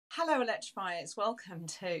Hello, electrifiers. Welcome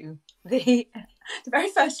to the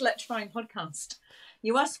very first electrifying podcast.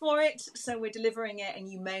 You asked for it, so we're delivering it,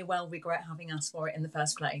 and you may well regret having asked for it in the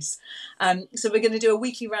first place. So we're going to do a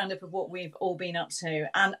weekly roundup of what we've all been up to.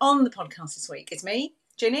 And on the podcast this week, it's me,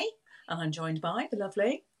 Ginny, and I'm joined by the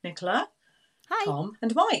lovely Nicola, Hi. Tom,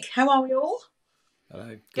 and Mike. How are we all?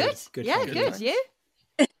 Hello. Good. Yeah, good. You?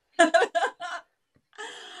 So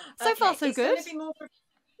far, so good.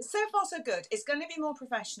 So far, so good. It's going to be more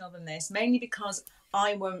professional than this, mainly because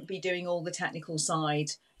I won't be doing all the technical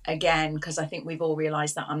side again, because I think we've all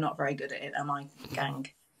realised that I'm not very good at it, am I, gang?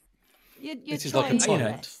 This is like a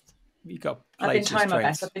talent. I've been trying my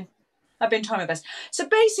best. I've been trying my best. So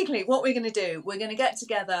basically, what we're going to do, we're going to get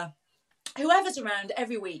together, whoever's around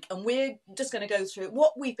every week, and we're just going to go through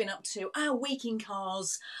what we've been up to, our week in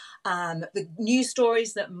cars, the news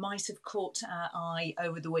stories that might have caught our eye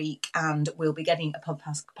over the week, and we'll be getting a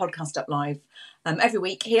podcast up live every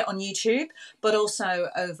week here on YouTube, but also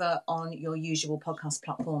over on your usual podcast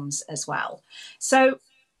platforms as well. So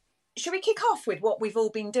should we kick off with what we've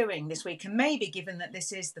all been doing this week? And maybe, given that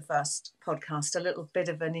this is the first podcast, a little bit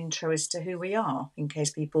of an intro as to who we are, in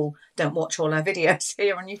case people don't watch all our videos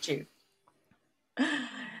here on YouTube.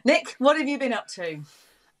 Nick, what have you been up to?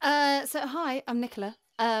 So hi, I'm Nicola.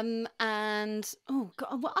 And oh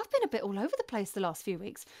god, well, I've been a bit all over the place the last few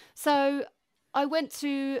weeks. So I went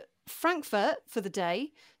to Frankfurt for the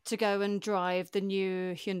day to go and drive the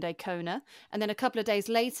new Hyundai Kona, and then a couple of days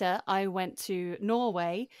later I went to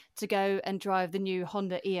Norway to go and drive the new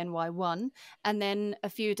Honda ENY1, and then a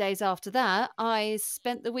few days after that I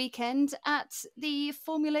spent the weekend at the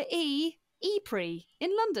Formula E Prix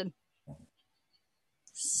in London.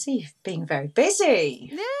 See, you've been very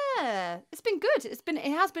busy. Yeah, it's been good. It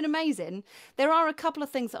has been amazing. There are a couple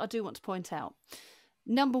of things that I do want to point out.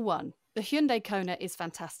 Number one, the Hyundai Kona is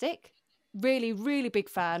fantastic. Really, really big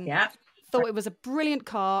fan. Yeah. Thought it was a brilliant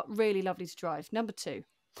car. Really lovely to drive. Number two,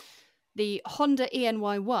 the Honda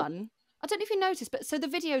ENY1. I don't know if you noticed, but so the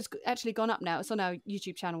video's actually gone up now. It's on our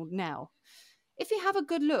YouTube channel now. If you have a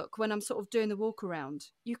good look when I'm sort of doing the walk around,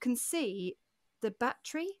 you can see the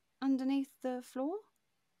battery underneath the floor.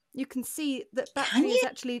 You can see that battery is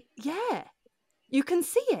actually, yeah, you can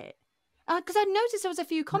see it. Because I noticed there was a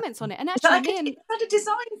few comments on it. And actually, is that a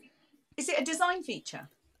design? Is it a design feature?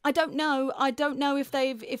 I don't know. I don't know if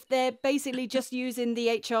they're basically just using the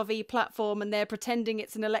HRV platform and they're pretending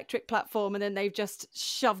it's an electric platform, and then they've just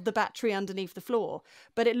shoved the battery underneath the floor.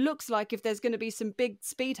 But it looks like if there's going to be some big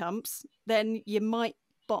speed humps, then you might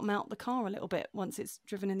bottom out the car a little bit once it's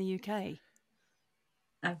driven in the UK.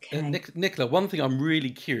 Okay. Nicola, one thing I'm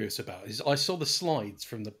really curious about is I saw the slides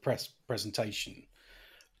from the press presentation,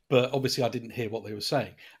 but obviously I didn't hear what they were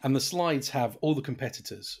saying. And the slides have all the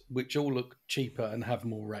competitors, which all look cheaper and have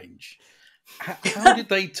more range. How did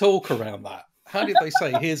they talk around that? How did they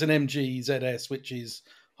say, here's an MG ZS, which is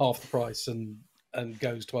half the price and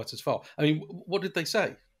goes twice as far? I mean, what did they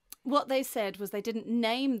say? What they said was they didn't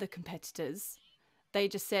name the competitors. They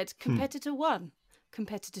just said competitor 1,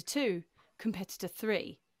 competitor 2, competitor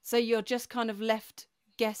 3. So you're just kind of left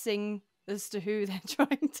guessing as to who they're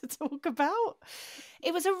trying to talk about.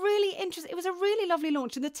 It was a really lovely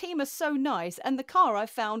launch, and the team are so nice, and the car I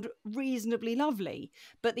found reasonably lovely.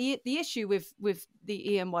 But the issue with the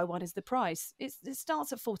ENY1 is the price. It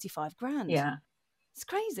starts at 45 grand. Yeah, it's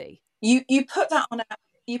crazy. You put that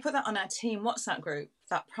on our team WhatsApp group,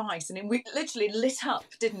 that price, and it literally lit up,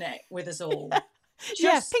 didn't it, with us all?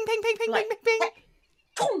 Yeah, ping, ping, ping, ping, like, ping, ping, ping.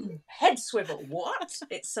 Boom, head swivel. What?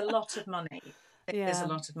 It's a lot of money. It is a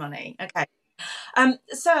lot of money. Okay.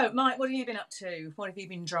 So, Mike, what have you been up to? What have you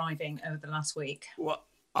been driving over the last week? Well,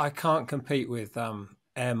 I can't compete with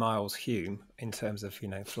Air Miles Hume in terms of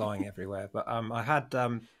flying everywhere. But I've had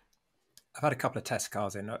a couple of test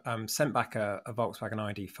cars in. Sent back a Volkswagen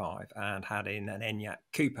ID5 and had in an Enyaq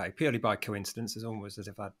coupe purely by coincidence. It's almost as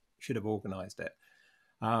if I should have organised it.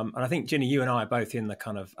 And I think Ginny, you and I are both in the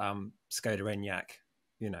kind of Skoda Enyaq.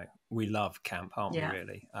 We love camp, aren't we,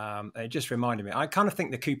 really? It just reminded me. I kind of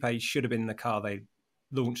think the coupe should have been the car they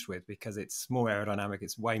launched with because it's more aerodynamic,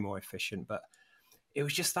 it's way more efficient. But it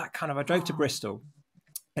was just that kind of, I drove to Bristol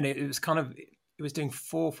and it was kind of, it was doing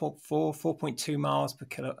 4.2 miles per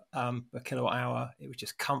kilowatt hour. It was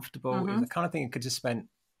just comfortable. It was the kind of thing I could just spend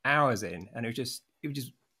hours in, and it just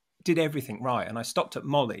did everything right. And I stopped at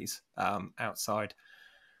Molly's outside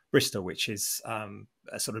Bristol, which is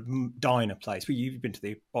a sort of diner place. Well, you've been to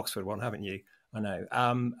the Oxford one, haven't you? I know.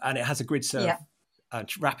 And it has a grid serve,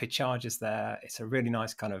 rapid chargers there. It's a really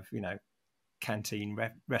nice kind of, canteen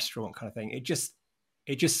restaurant kind of thing. It just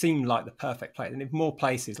seemed like the perfect place. And if more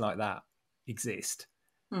places like that exist,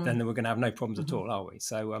 then we're going to have no problems at all, are we?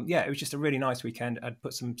 So, yeah, it was just a really nice weekend. I'd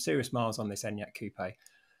put some serious miles on this Enyaq Coupe,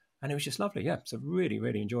 and it was just lovely. Yeah, so really,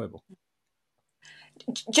 really enjoyable.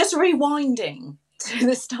 Just rewinding to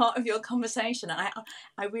the start of your conversation,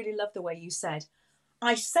 I really love the way you said,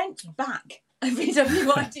 I sent back a VW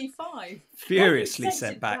ID5. Furiously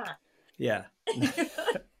sent back. Yeah.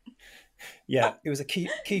 Yeah, it was a key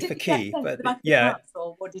for key, but yeah.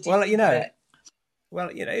 Well, you know,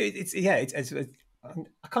 it's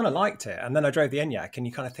I kind of liked it, and then I drove the Enyaq, and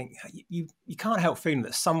you kind of think you can't help feeling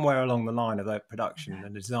that somewhere along the line of the production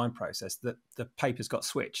and the design process that the papers got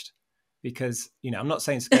switched, because I'm not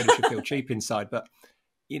saying Skoda should feel cheap inside, but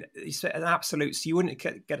it's an absolute. So you wouldn't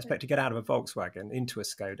expect to get out of a Volkswagen into a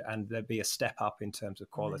Skoda and there'd be a step up in terms of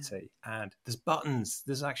quality. And there's buttons,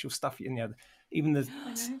 there's actual stuff. Even the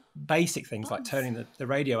basic things like turning the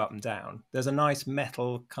radio up and down. There's a nice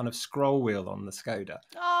metal kind of scroll wheel on the Skoda,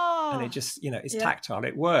 and it just it's tactile.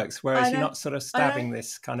 It works. Whereas you're not sort of stabbing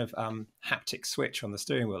this kind of haptic switch on the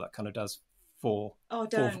steering wheel that kind of does four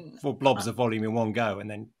blobs of volume in one go and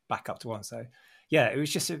then back up to one. So yeah, it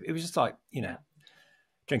was just like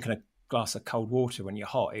drinking a glass of cold water when you're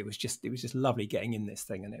hot. It was just lovely getting in this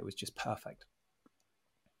thing, and it was just perfect.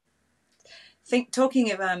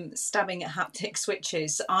 Talking of stabbing at haptic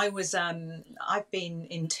switches, I've been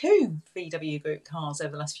in 2 VW Group cars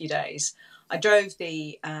over the last few days. I drove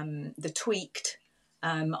the tweaked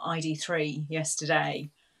ID3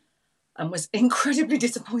 yesterday, and was incredibly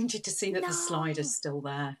disappointed to see that the slider's still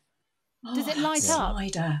there. Does it light up?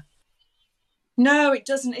 Slider. No, it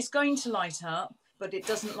doesn't. It's going to light up, but it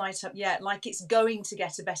doesn't light up yet. Like, it's going to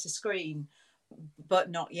get a better screen,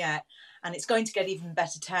 but not yet. And it's going to get even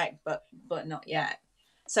better tech, but not yet.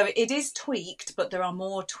 So it is tweaked, but there are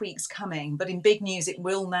more tweaks coming. But in big news, it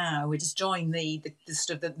will now. We just joined the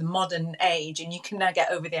sort of the modern age, and you can now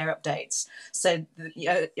get over-the-air updates. So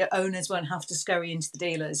your owners won't have to scurry into the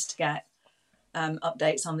dealers to get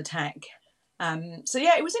updates on the tech. So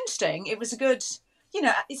yeah, it was interesting. It was a good...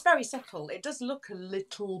 it's very subtle. It does look a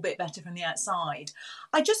little bit better from the outside.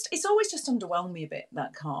 It's always just underwhelmed me a bit,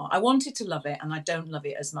 that car. I wanted to love it, and I don't love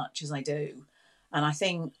it as much as I do. And I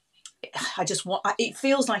think it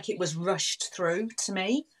feels like it was rushed through to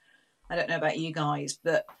me. I don't know about you guys,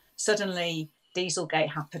 but suddenly Dieselgate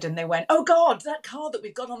happened and they went, oh God, that car that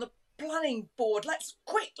we've got on the planning board, let's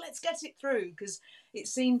get it through, because it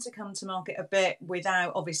seemed to come to market a bit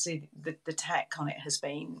without, obviously the tech on it has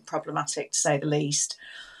been problematic to say the least,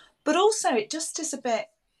 but also it just is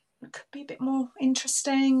could be a bit more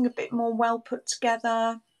interesting, a bit more well put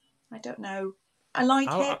together. I don't know, I like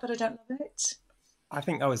it, but I don't love it. I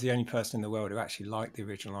think I was the only person in the world who actually liked the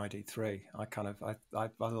original ID3. I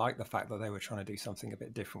like the fact that they were trying to do something a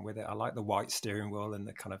bit different with it. I like the white steering wheel and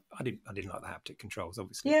the kind of, I didn't like the haptic controls,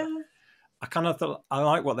 obviously. Yeah. I kind of thought I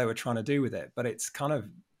like what they were trying to do with it, but it's kind of,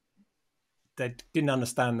 they didn't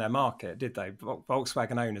understand their market, did they?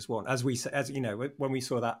 Volkswagen owners want, as when we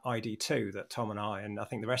saw that ID2 that Tom and I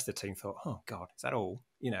think the rest of the team thought, oh God, is that all?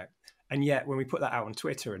 And yet when we put that out on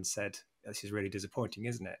Twitter and said, this is really disappointing,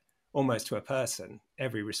 isn't it? Almost to a person,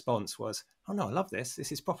 every response was, oh no, I love this.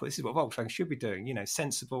 This is proper. This is what Volkswagen should be doing.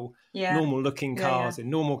 Sensible, normal looking cars in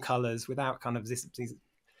normal colours without kind of this.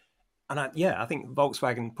 And I think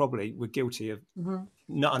Volkswagen probably were guilty of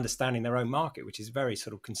not understanding their own market, which is very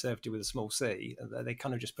sort of conservative with a small c. They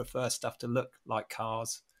kind of just prefer stuff to look like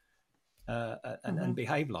cars and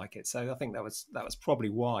behave like it. So I think that was probably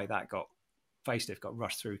why that facelift got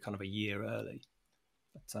rushed through kind of a year early.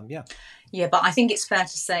 But but I think it's fair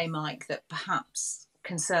to say, Mike, that perhaps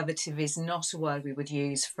conservative is not a word we would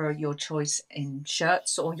use for your choice in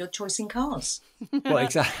shirts or your choice in cars. Well,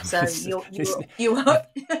 exactly. So you are.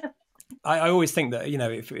 I always think that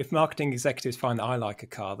if marketing executives find that I like a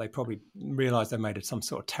car, they probably realise they made some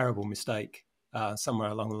sort of terrible mistake somewhere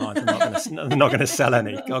along the line. They're not going to sell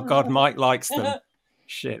any. Oh God, Mike likes them.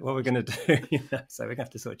 Shit, what are we going to do? So we're going to have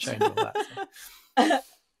to sort of change all that. So.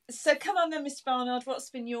 So come on then, Mr. Barnard, what's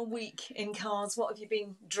been your week in cars? What have you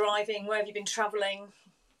been driving? Where have you been travelling?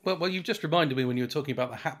 Well, you've just reminded me when you were talking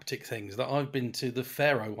about the haptic things that I've been to the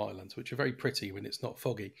Faroe Islands, which are very pretty when it's not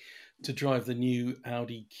foggy, to drive the new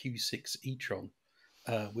Audi Q6 e-tron,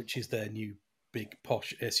 which is their new big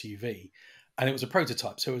posh SUV. And it was a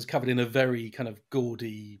prototype, so it was covered in a very kind of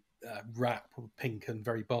gaudy wrap, pink and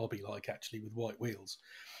very Barbie-like actually, with white wheels.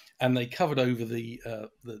 And they covered over the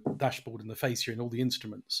dashboard and the fascia and all the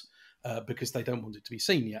instruments because they don't want it to be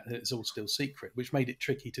seen yet. And it's all still secret, which made it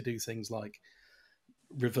tricky to do things like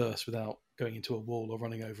reverse without going into a wall or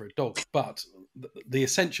running over a dog. But the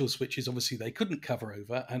essential switches, obviously, they couldn't cover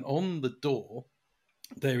over. And on the door,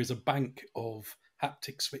 there is a bank of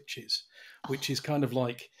haptic switches, which is kind of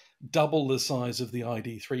like double the size of the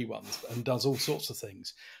ID3 ones and does all sorts of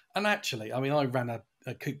things. And actually, I mean, I ran a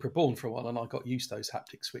Cupra Born for a while and I got used to those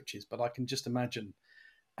haptic switches, but I can just imagine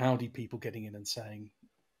Audi people getting in and saying,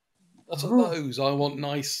 what are those? I want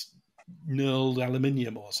nice knurled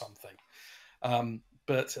aluminium or something.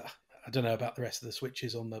 But I don't know about the rest of the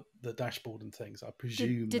switches on the dashboard and things. I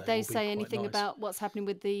presume Did they say anything nice. about what's happening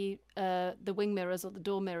with the wing mirrors or the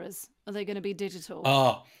door mirrors? Are they going to be digital?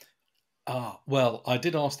 Well, I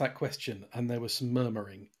did ask that question, and there was some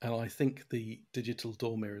murmuring, and I think the digital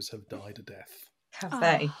door mirrors have died a death. Have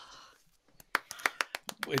they?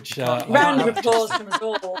 Which round of applause from us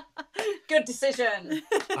all. Good decision.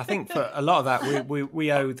 I think for a lot of that,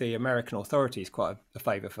 we owe the American authorities quite a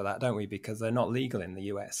favour for that, don't we? Because they're not legal in the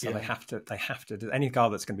US, so they have to do, any car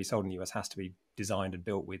that's going to be sold in the US has to be designed and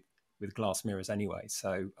built with glass mirrors anyway.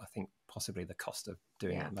 So I think possibly the cost of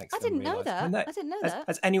doing it makes. I didn't know that. I didn't know that.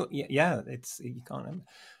 Has anyone? Yeah, it's, you can't remember.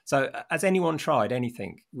 So has anyone tried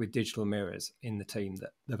anything with digital mirrors in the team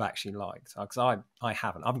that they've actually liked? Because I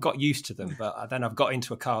haven't. I've got used to them, but then I've got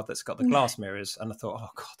into a car that's got the glass mirrors, and I thought, oh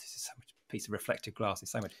god, this is so much piece of reflective glass.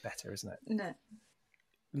 It's so much better, isn't it?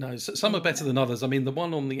 No, some are better than others. I mean, the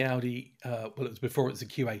one on the Audi, well, it was before it was the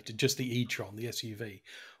Q8, just the e-tron, the SUV,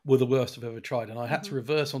 were the worst I've ever tried. And I had to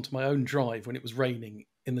reverse onto my own drive when it was raining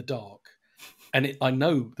in the dark. And I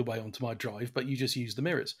know the way onto my drive, but you just use the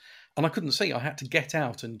mirrors. And I couldn't see. I had to get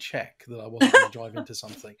out and check that I wasn't going to drive into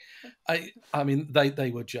something. I mean,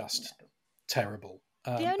 they were just terrible.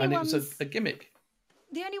 And it was a gimmick.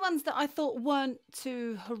 The only ones that I thought weren't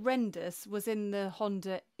too horrendous was in the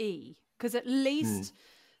Honda E, because at least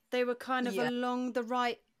they were kind of along the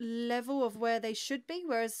right level of where they should be.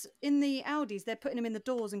 Whereas in the Audis, they're putting them in the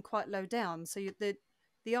doors and quite low down. So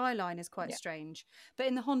the eye line is quite strange. But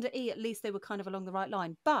in the Honda E, at least they were kind of along the right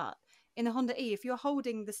line. But in the Honda E, if you're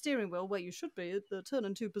holding the steering wheel where you should be at the turn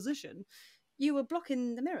and two position, you were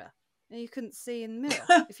blocking the mirror. And you couldn't see in the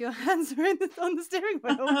mirror if your hands were on the steering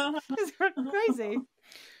wheel. It's crazy.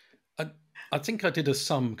 I think I did a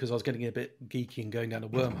sum because I was getting a bit geeky and going down a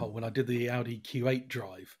wormhole when I did the Audi Q8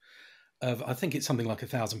 drive. I think it's something like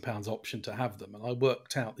 £1,000 option to have them. And I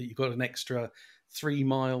worked out that you got an extra 3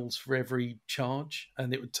 miles for every charge,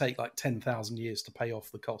 and it would take like 10,000 years to pay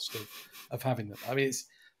off the cost of having them. I mean,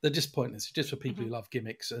 they're just pointless. It's just for people who love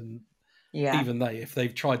gimmicks. And even if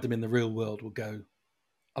they've tried them in the real world, will go,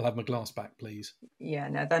 I'll have my glass back, please. Yeah,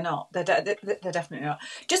 no, they're not. They're definitely not.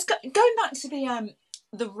 Just going back to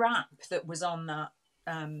the wrap that was on that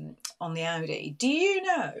on the Audi. Do you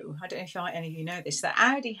know? I don't know if any of you know this. That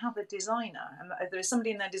Audi have a designer, and there is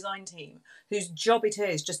somebody in their design team whose job it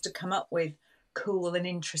is just to come up with cool and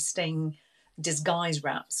interesting disguise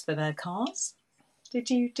wraps for their cars.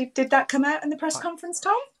 Did that come out in the press conference,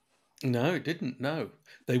 Tom? No, it didn't. No,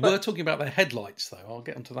 they were talking about their headlights, though. I'll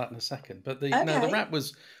get onto that in a second. But the wrap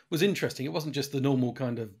was interesting. It wasn't just the normal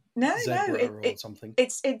kind of zebra or something.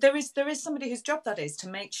 There is somebody whose job that is to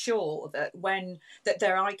make sure that that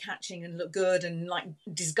they're eye catching and look good and like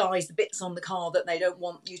disguise the bits on the car that they don't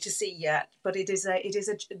want you to see yet. But it is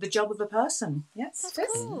the job of a person. Yes,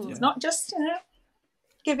 that's cool. It's not just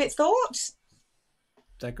give it thought.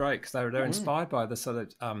 They're great because they're inspired by the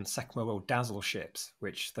sort of Second World War dazzle ships,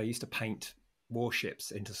 which they used to paint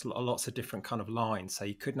warships into lots of different kind of lines, so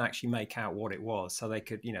you couldn't actually make out what it was. So they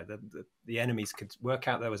could, the enemies could work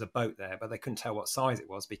out there was a boat there, but they couldn't tell what size it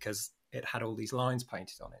was because it had all these lines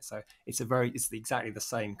painted on it. So it's exactly the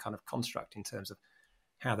same kind of construct in terms of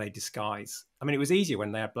how they disguise. I mean, it was easier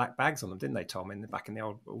when they had black bags on them, didn't they, Tom? Back in the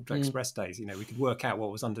old Express days, we could work out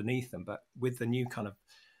what was underneath them, but with the new kind of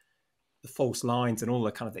the false lines and all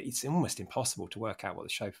the kind of, it's almost impossible to work out what the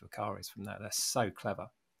shape of a car is from that. They're so clever.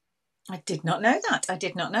 I did not know that.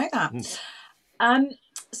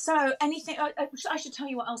 So anything, I should tell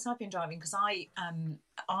you what else I've been driving, because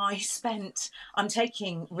I'm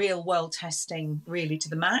taking real world testing really to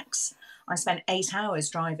the max. I spent 8 hours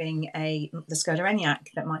driving the Skoda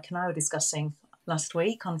Enyaq that Mike and I were discussing last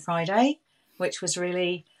week on Friday, which was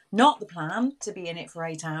really not the plan to be in it for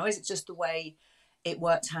 8 hours. It's just the way it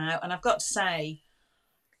worked out. And I've got to say,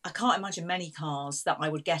 I can't imagine many cars that I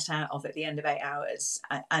would get out of at the end of 8 hours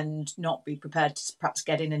and not be prepared to perhaps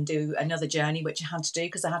get in and do another journey, which I had to do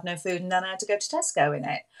because I had no food and then I had to go to Tesco in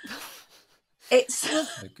it.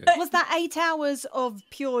 Was that 8 hours of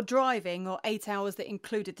pure driving or 8 hours that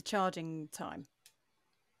included the charging time?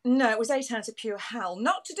 No, it was 8 hours of pure hell.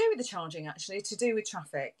 Not to do with the charging, actually, to do with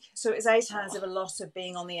traffic. So it was 8 hours of a lot of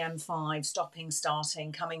being on the M5, stopping,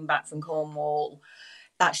 starting, coming back from Cornwall.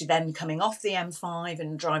 actually then coming off the M5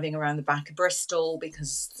 and driving around the back of Bristol,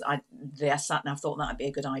 because the sat nav thought that'd be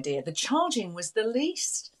a good idea. The charging was the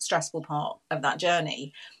least stressful part of that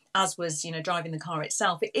journey, as was, driving the car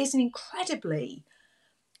itself. It is an incredibly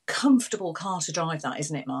comfortable car to drive, that,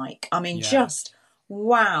 isn't it, Mike? I mean, just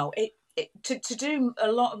wow. To do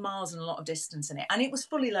a lot of miles and a lot of distance in it, and it was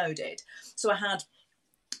fully loaded. So I had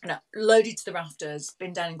loaded to the rafters,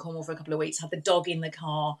 been down in Cornwall for a couple of weeks, had the dog in the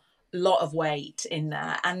car, a lot of weight in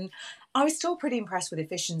there, and I was still pretty impressed with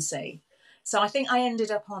efficiency. So I think I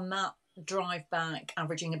ended up on that drive back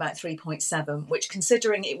averaging about 3.7, which,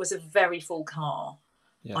 considering it was a very full car,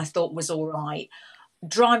 I thought was all right.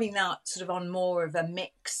 Driving that sort of on more of a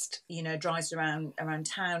mixed, drives around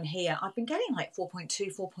town here, I've been getting like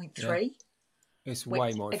 4.2, 4.3. It's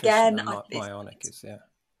way more efficient than my Ioniq is, yeah.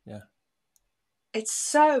 It's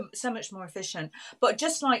so much more efficient. But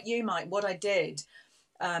just like you, Mike, what I did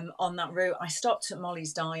on that route, I stopped at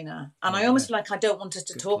Molly's Diner, and I almost I don't want us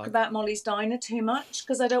to talk about Molly's Diner too much,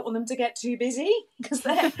 because I don't want them to get too busy, because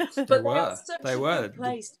they're such a good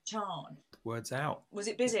place to charge. Words out. Was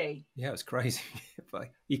it busy? Yeah, it was crazy. But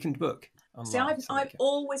you can book See, online. I've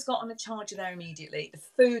always got on a charger there immediately. The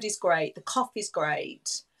food is great. The coffee's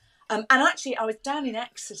great. And actually, I was down in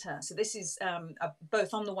Exeter. So this is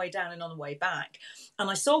both on the way down and on the way back. And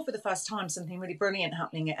I saw for the first time something really brilliant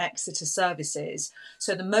happening at Exeter Services.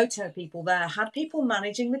 So the Moto people there had people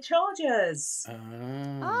managing the chargers.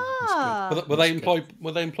 Were they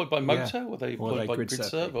employed by Moto? Yeah. Were they employed by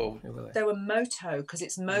GridServe? They were Moto, because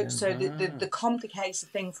it's Moto. So the complicated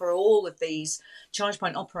thing for all of these charge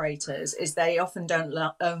point operators is they often don't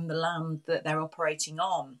own the land that they're operating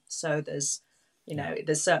on. So there's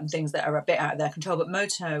certain things that are a bit out of their control, but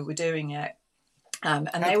Moto were doing it. And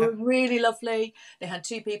they were really lovely. They had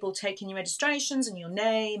two people taking your registrations and your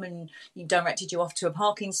name, and you directed you off to a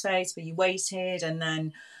parking space where you waited, and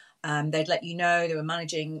then they'd let you know they were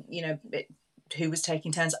managing, who was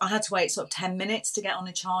taking turns. I had to wait sort of 10 minutes to get on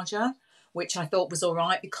a charger, which I thought was all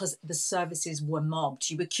right, because the services were mobbed.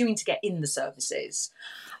 You were queuing to get in the services.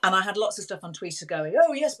 And I had lots of stuff on Twitter going,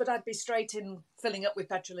 oh, yes, but I'd be straight in filling up with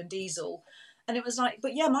petrol and diesel. And it was like,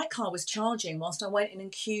 but yeah, my car was charging whilst I went in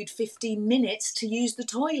and queued 15 minutes to use the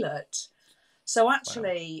toilet. So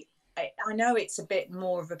actually, I know it's a bit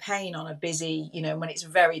more of a pain on a busy, when it's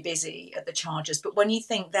very busy at the chargers. But when you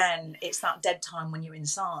think then it's that dead time when you're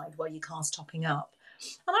inside where your car's topping up.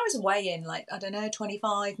 And I was away in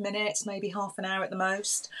 25 minutes, maybe half an hour at the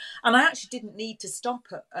most. And I actually didn't need to stop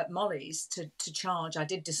at Molly's to charge. I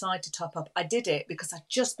did decide to top up. I did it because I'd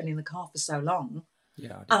just been in the car for so long.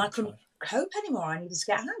 Yeah, and I couldn't cope anymore. I needed to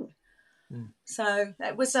get out. So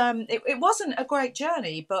it was it wasn't a great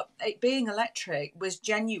journey, but it being electric was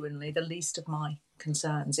genuinely the least of my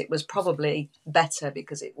concerns. It was probably better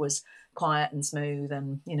because it was quiet and smooth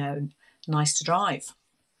and nice to drive.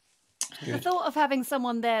 Good. The thought of having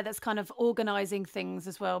someone there that's kind of organising things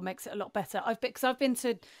as well makes it a lot better. I've been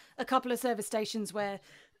to a couple of service stations where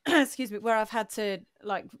where I've had to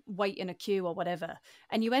wait in a queue or whatever,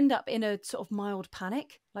 and you end up in a sort of mild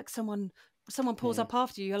panic, like someone pulls up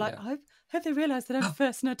after you. You're like, I hope they realise that I'm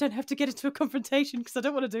first and I don't have to get into a confrontation because I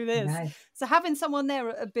don't want to do this. No. So having someone there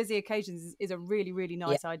at busy occasions is a really, really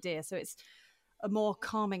nice idea. So it's a more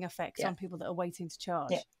calming effect on people that are waiting to charge.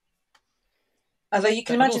 Yeah. Although you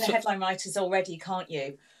can imagine the headline writers already, can't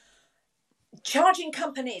you? Charging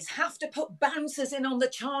companies have to put bouncers in on the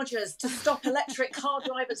chargers to stop electric car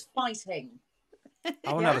drivers fighting.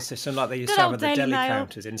 I want to have a system like they used to have at the deli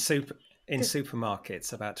counters in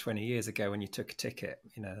supermarkets about 20 years ago when you took a ticket.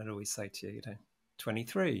 They'd always say to you,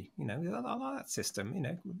 23. I like that system.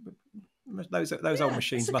 Those old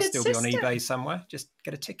machines must still be on eBay somewhere. Just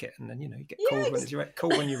get a ticket and then you get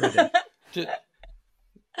called when you're ready.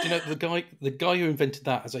 Do you know the guy who invented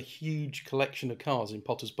that has a huge collection of cars in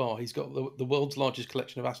Potter's Bar? He's got the world's largest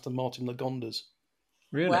collection of Aston Martin Lagondas.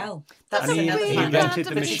 Really? Well, that's he invented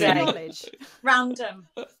the machine. Random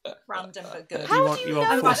but good. You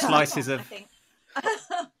want 4 slices of?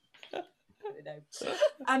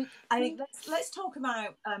 I think let's talk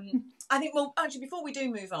about. I think actually before we do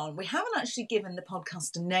move on, we haven't actually given the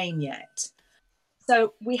podcast a name yet.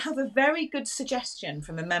 So we have a very good suggestion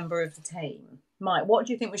from a member of the team. Mike, what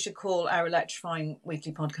do you think we should call our electrifying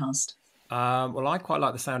weekly podcast? Well, I quite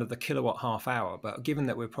like the sound of the kilowatt half hour, but given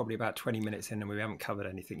that we're probably about 20 minutes in and we haven't covered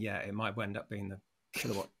anything yet, it might end up being the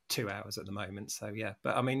kilowatt 2 hours at the moment. So yeah,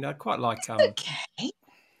 but I mean, I'd quite like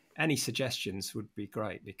any suggestions would be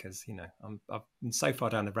great, because I've been so far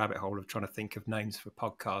down the rabbit hole of trying to think of names for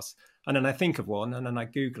podcasts, and then I think of one and then I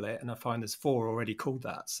Google it and I find there's 4 already called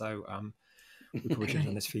that. So we probably should have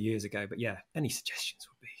done this a few years ago, but yeah, any suggestions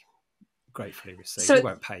would be gratefully receive. So, we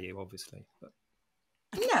won't pay you, obviously. But...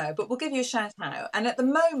 No, but we'll give you a shout out. And at the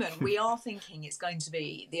moment, we are thinking it's going to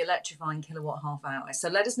be the electrifying kilowatt half hour. So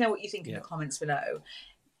let us know what you think in the comments below.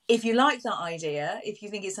 If you like that idea, if you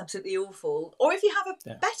think it's absolutely awful, or if you have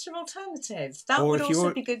a better alternative, that would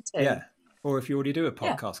also be good too. Yeah. Or if you already do a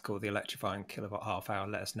podcast called The Electrifying Kilowatt Half Hour,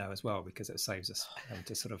 let us know as well, because it saves us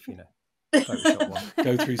to sort of, Photoshop one.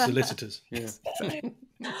 Go through solicitors. Yeah.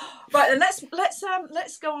 Right, then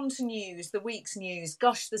let's go on to news, the week's news.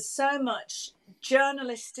 Gosh, there's so much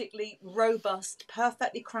journalistically robust,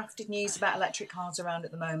 perfectly crafted news about electric cars around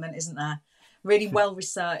at the moment, isn't there? Really well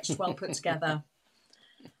researched, well put together.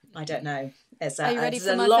 I don't know. Are you ready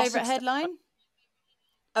for my favourite headline?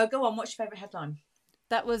 Oh, go on. What's your favourite headline?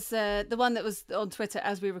 That was the one that was on Twitter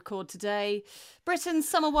as we record today. Britain's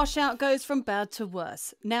summer washout goes from bad to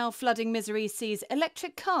worse. Now flooding misery sees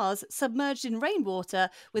electric cars submerged in rainwater,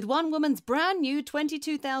 with one woman's brand new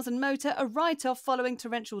 22,000 motor a write-off following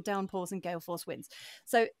torrential downpours and gale force winds.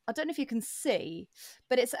 So I don't know if you can see,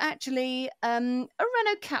 but it's actually a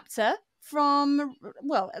Renault Captur from,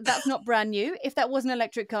 well, that's not brand new. If that was an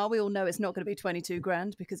electric car, we all know it's not going to be 22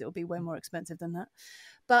 grand because it will be way more expensive than that.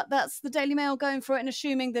 But that's the Daily Mail going for it and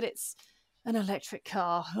assuming that it's an electric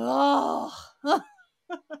car. Oh.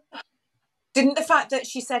 Didn't the fact that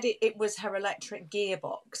she said it was her electric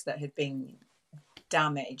gearbox that had been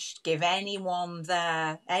damaged give anyone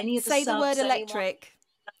there any of the Say the word electric.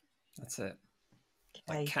 That's it.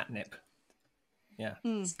 Like catnip. Yeah.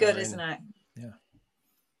 It's good, isn't it? Yeah.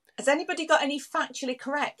 Has anybody got any factually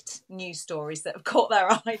correct news stories that have caught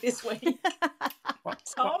their eye this week?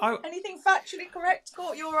 Tom, anything factually correct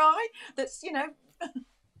caught your eye? That's,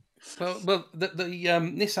 Well, the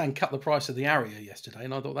Nissan cut the price of the Ariya yesterday,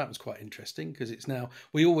 and I thought that was quite interesting because it's now.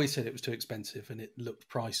 We always said it was too expensive and it looked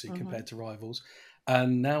pricey compared to rivals,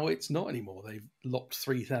 and now it's not anymore. They've lopped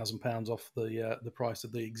 £3,000 off the price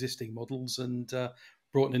of the existing models and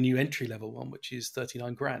brought in a new entry level one, which is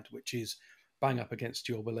 39 grand, which is bang up against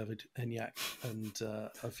your beloved Enyaq and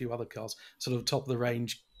a few other cars, sort of top of the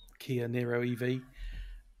range Kia Niro EV.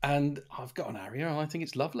 And I've got an Ariya and I think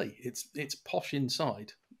it's lovely. It's posh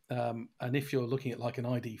inside. And if you're looking at like an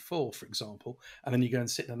ID4, for example, and then you go and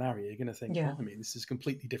sit in an Ariya, you're going to think, well, I mean, this is a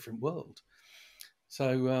completely different world.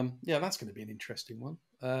 So, that's going to be an interesting one.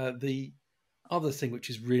 The other thing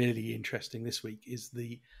which is really interesting this week is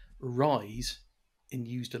the rise in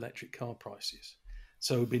used electric car prices.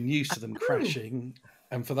 So we've been used to them crashing.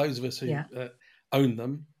 And for those of us who own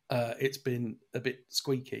them, it's been a bit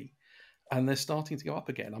squeaky. And they're starting to go up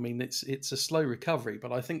again. I mean, it's a slow recovery,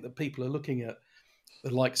 but I think that people are looking at the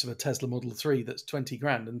likes of a Tesla Model 3 that's 20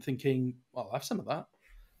 grand and thinking, well, I'll have some of that.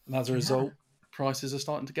 And as a result, prices are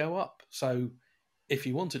starting to go up. So if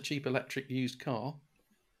you want a cheap electric used car,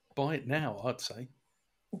 buy it now, I'd say.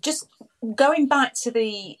 Just going back to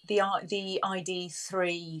the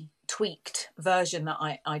ID3 tweaked version that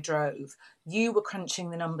I drove, you were crunching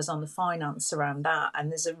the numbers on the finance around that, and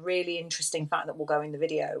there's a really interesting fact that will go in the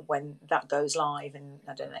video when that goes live in,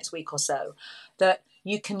 I don't know, next week or so, that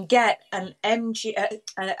you can get an an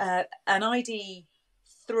ID3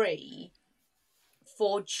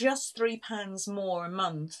 for just £3 more a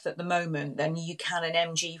month at the moment than you can an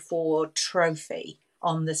MG4 Trophy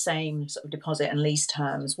on the same sort of deposit and lease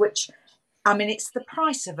terms, which, I mean, it's the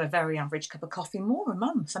price of a very average cup of coffee more a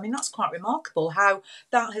month. I mean, that's quite remarkable how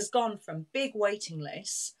that has gone from big waiting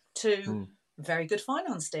lists to very good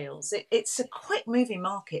finance deals. It's a quick moving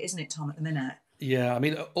market, isn't it, Tom, at the minute? Yeah, I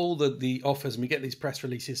mean, all the offers, and we get these press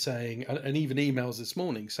releases saying, and even emails this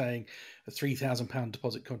morning saying a £3,000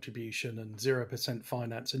 deposit contribution and 0%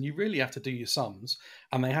 finance. And you really have to do your sums,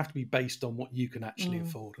 and they have to be based on what you can actually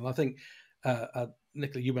afford. And I think,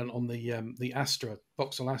 Nicola, you went on the Astra,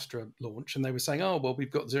 Vauxhall Astra launch, and they were saying, oh, well, we've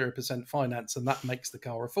got 0% finance, and that makes the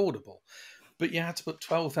car affordable. But you had to put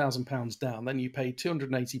 £12,000 down, then you pay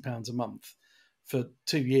 £280 a month for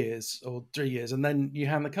 2 years or 3 years, and then you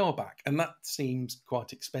hand the car back, and that seems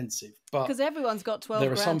quite expensive. But because everyone's got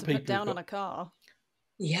 12 grand to put down on a car.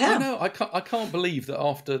 Yeah, I know. I can't believe that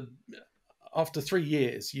after 3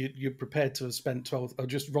 years you're prepared to have spent 12 or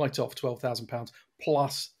just write off £12,000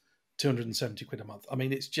 plus 270 quid a month. I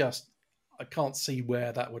mean, it's just, I can't see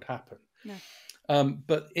where that would happen. No.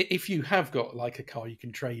 But if you have got like a car you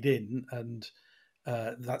can trade in, and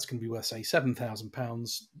that's going to be worth, say,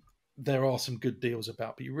 £7,000. There are some good deals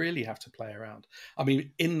about, but you really have to play around. I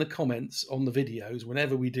mean, in the comments on the videos,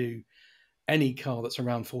 whenever we do any car that's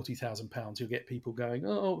around £40,000, you'll get people going,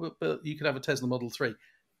 oh, but you could have a Tesla Model 3.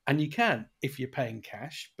 And you can if you're paying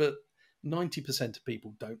cash, but 90% of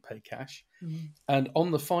people don't pay cash. And on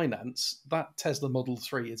the finance, that Tesla Model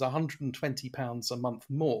 3 is £120 a month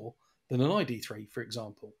more than an ID3, for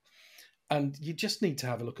example. And you just need to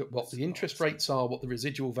have a look at what the interest rates are, what the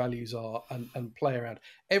residual values are, and play around.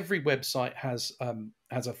 Every website has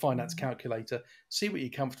a finance calculator. See what you're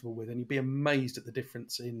comfortable with, and you'd be amazed at the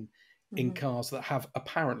difference in cars that have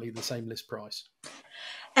apparently the same list price.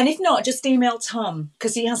 And if not, just email Tom,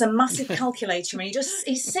 because he has a massive calculator and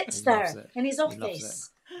he sits there in his office,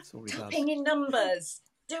 tapping in numbers,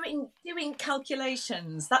 doing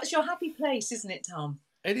calculations. That's your happy place, isn't it, Tom?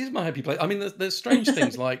 It is my happy place. I mean, there's strange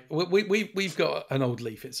things like we've got an old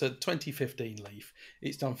Leaf. It's a 2015 Leaf.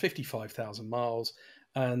 It's done 55,000 miles.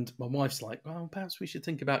 And my wife's like, well, perhaps we should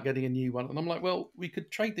think about getting a new one. And I'm like, well, we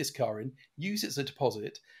could trade this car in, use it as a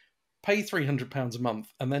deposit, pay £300 a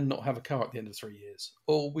month, and then not have a car at the end of 3 years.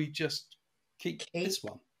 Or we just keep this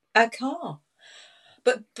one. A car.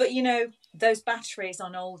 But you know, those batteries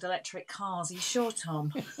on old electric cars, are you sure,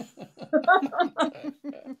 Tom?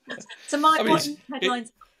 So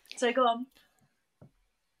headlines. So go on.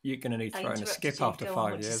 You're going to need to throw in a skip after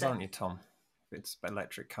 5 years, aren't you, Tom? If it's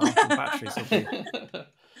electric car, the batteries will be...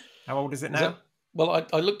 How old is it now? Well,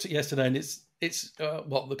 I looked at yesterday, and it's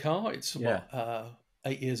the car? It's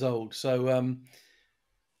 8 years old. So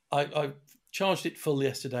I charged it full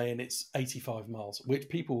yesterday, and it's 85 miles, which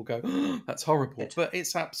people will go, oh, that's horrible. Good. But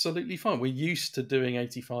it's absolutely fine. We're used to doing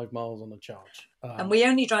 85 miles on a charge. And we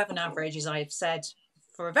only drive on average, as I've said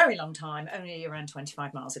for a very long time, only around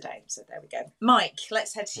 25 miles a day. So there we go. Mike,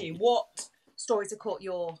 let's head to you. What stories have caught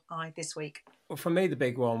your eye this week? Well, for me, the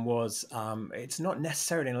big one was, it's not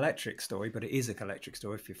necessarily an electric story, but it is an electric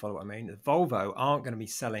story, if you follow what I mean. Volvo aren't going to be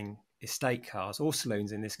selling estate cars or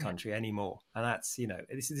saloons in this country anymore. And that's, you know,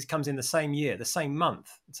 this comes in the same year, the same month,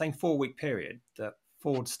 the same 4-week period that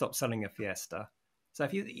Ford stopped selling a Fiesta. So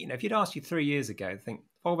if you'd asked you 3 years ago, think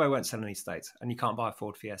Volvo won't sell any estates and you can't buy a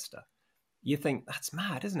Ford Fiesta, you think that's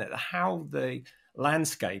mad, isn't it? How the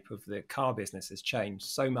landscape of the car business has changed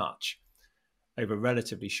so much over a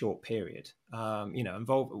relatively short period. And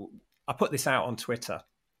Volvo, I put this out on Twitter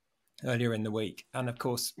earlier in the week, and of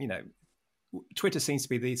course, Twitter seems to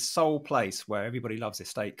be the sole place where everybody loves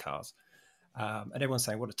estate cars. And everyone's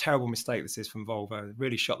saying what a terrible mistake this is from Volvo. They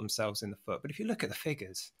really shot themselves in the foot. But if you look at the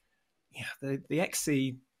figures, the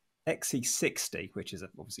XC60, which is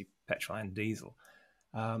obviously petrol and diesel,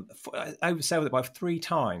 oversell it by 3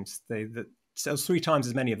 times. They sells 3 times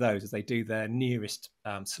as many of those as they do their nearest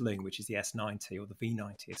saloon, which is the S90 or the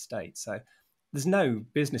V90 estate. So there's no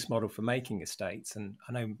business model for making estates. And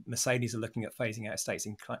I know Mercedes are looking at phasing out estates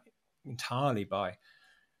entirely by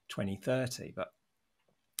 2030, but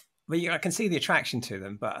I can see the attraction to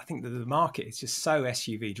them, but I think that the market is just so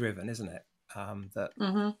SUV driven, isn't it, that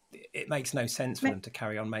it makes no sense for them to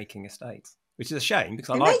carry on making estates, which is a shame because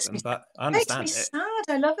I like them, but I understand it. Makes me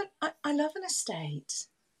sad. I love it. I love an estate.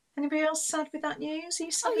 Anybody else sad with that news? Are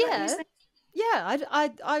you sad with that news? Yeah,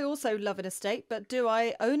 I also love an estate, but do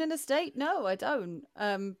I own an estate? No, I don't.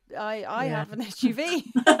 I have an SUV.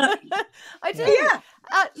 I do. Yeah.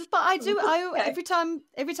 But I do. Every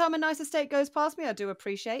time a nice estate goes past me, I do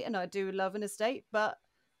appreciate and I do love an estate. But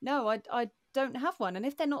no, I don't have one. And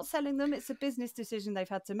if they're not selling them, it's a business decision they've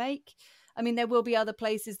had to make. I mean, there will be other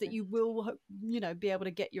places that you will, be able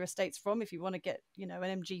to get your estates from. If you want to get, an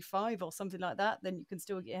MG5 or something like that, then you can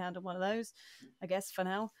still get your hand on one of those, I guess, for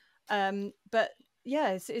now. But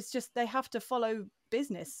yeah, it's just they have to follow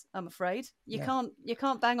business. I'm afraid you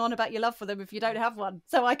can't bang on about your love for them if you don't have one.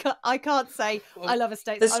 So I can't say I love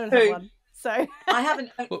estates. I don't have one. So I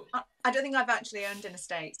haven't. I don't think I've actually owned an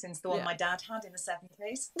estate since the one my dad had in the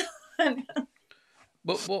 70s.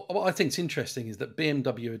 But what I think is interesting is that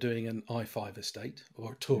BMW are doing an i5 estate,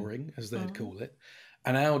 or touring as they'd call it,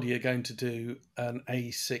 and Audi are going to do an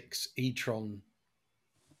A6 e-tron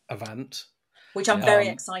Avant. Which I'm very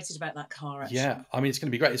excited about that car, actually. Yeah, I mean, it's going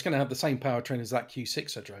to be great. It's going to have the same powertrain as that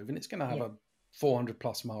Q6 I drove, and it's going to have a 400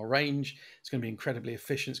 plus mile range. It's going to be incredibly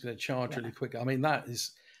efficient. It's going to charge really quick. I mean, that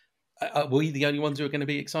is... Are we the only ones who are going to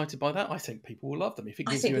be excited by that? I think people will love them. If it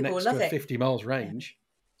gives you an extra 50 miles range...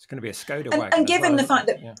 It's going to be a Skoda wagon. And given the fact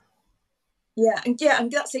that...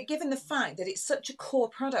 and that's it. Given the fact that it's such a core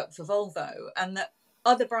product for Volvo and that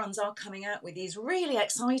other brands are coming out with these really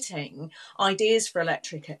exciting ideas for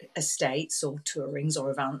electric estates or tourings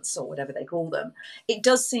or Avants or whatever they call them, it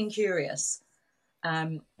does seem curious.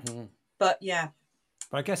 But yeah.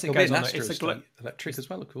 But I guess it goes on. It's electric as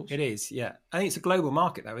well, of course. It is, yeah. I think it's a global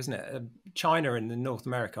market, though, isn't it? China and North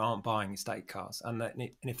America aren't buying estate cars, and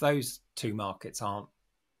if those two markets aren't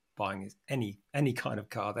buying any kind of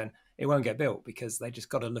car, then it won't get built because they just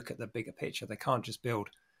got to look at the bigger picture. They can't just build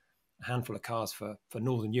a handful of cars for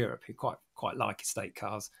Northern Europe who quite like estate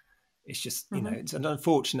cars It's just, it's an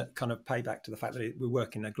unfortunate kind of payback to the fact that we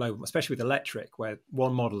work in a global, especially with electric, where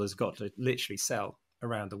one model has got to literally sell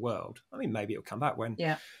around the world. I mean, maybe it'll come back when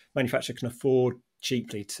manufacturer can afford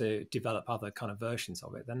cheaply to develop other kind of versions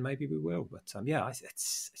of it, then maybe we will. But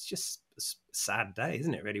it's just a sad day,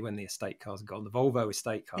 isn't it, really, when the estate car's gone. The Volvo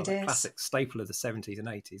estate car, the classic staple of the 70s and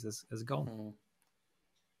 80s, has gone.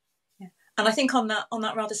 Yeah. And I think on that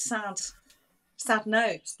rather sad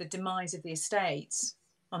note, the demise of the estates,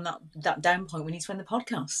 on that down point, we need to end the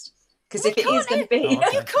podcast. Because if it is going to be... You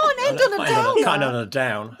can't end on a down. Kind of on a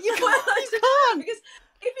down. You can't. Because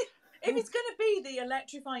if it's going to be the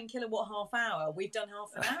electrifying kilowatt half hour, we've done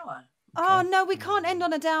half an hour. Oh, no, we can't end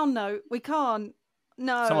on a down note. We can't.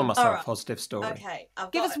 No. Someone must have a positive story. Okay.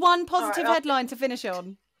 Give us one positive headline to finish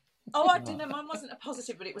on. Oh, I don't know. Mine wasn't a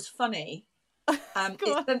positive, but it was funny.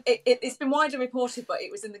 It's been widely reported, but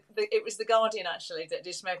it was the Guardian actually that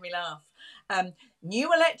just made me laugh.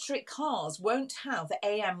 New electric cars won't have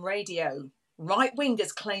AM radio. Right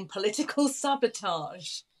wingers claim political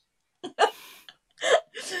sabotage.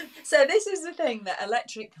 So this is the thing, that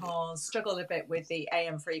electric cars struggle a bit with the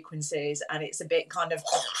AM frequencies, and it's a bit kind of,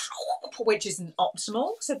 which isn't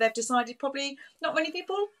optimal. So they've decided probably not many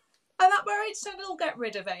people are that worried, so they'll get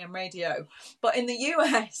rid of AM radio. But in the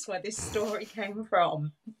US, where this story came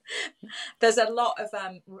from, there's a lot of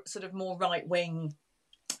sort of more right-wing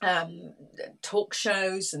talk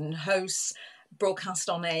shows and hosts broadcast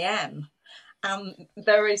on AM.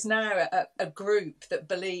 There is now a group that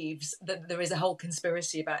believes that there is a whole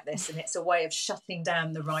conspiracy about this, and it's a way of shutting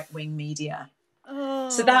down the right-wing media. Oh.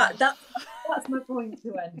 So that's my point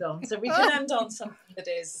to end on. So we can end on something that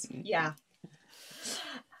is,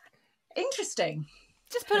 interesting.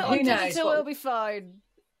 Just put it on digital, it'll be fine.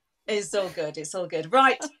 It's all good. It's all good.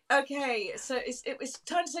 Right. Okay. So it was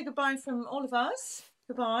time to say goodbye from all of us.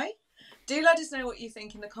 Goodbye. Do let us know what you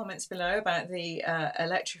think in the comments below about the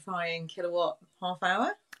electrifying kilowatt half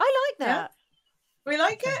hour. I like that. Yeah? We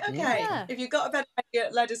like it? Okay. Yeah. If you've got a better idea,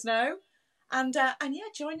 let us know. And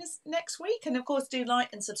join us next week. And of course, do like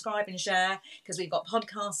and subscribe and share, because we've got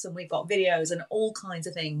podcasts and we've got videos and all kinds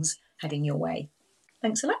of things heading your way.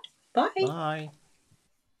 Thanks a lot. Bye. Bye.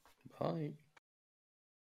 Bye.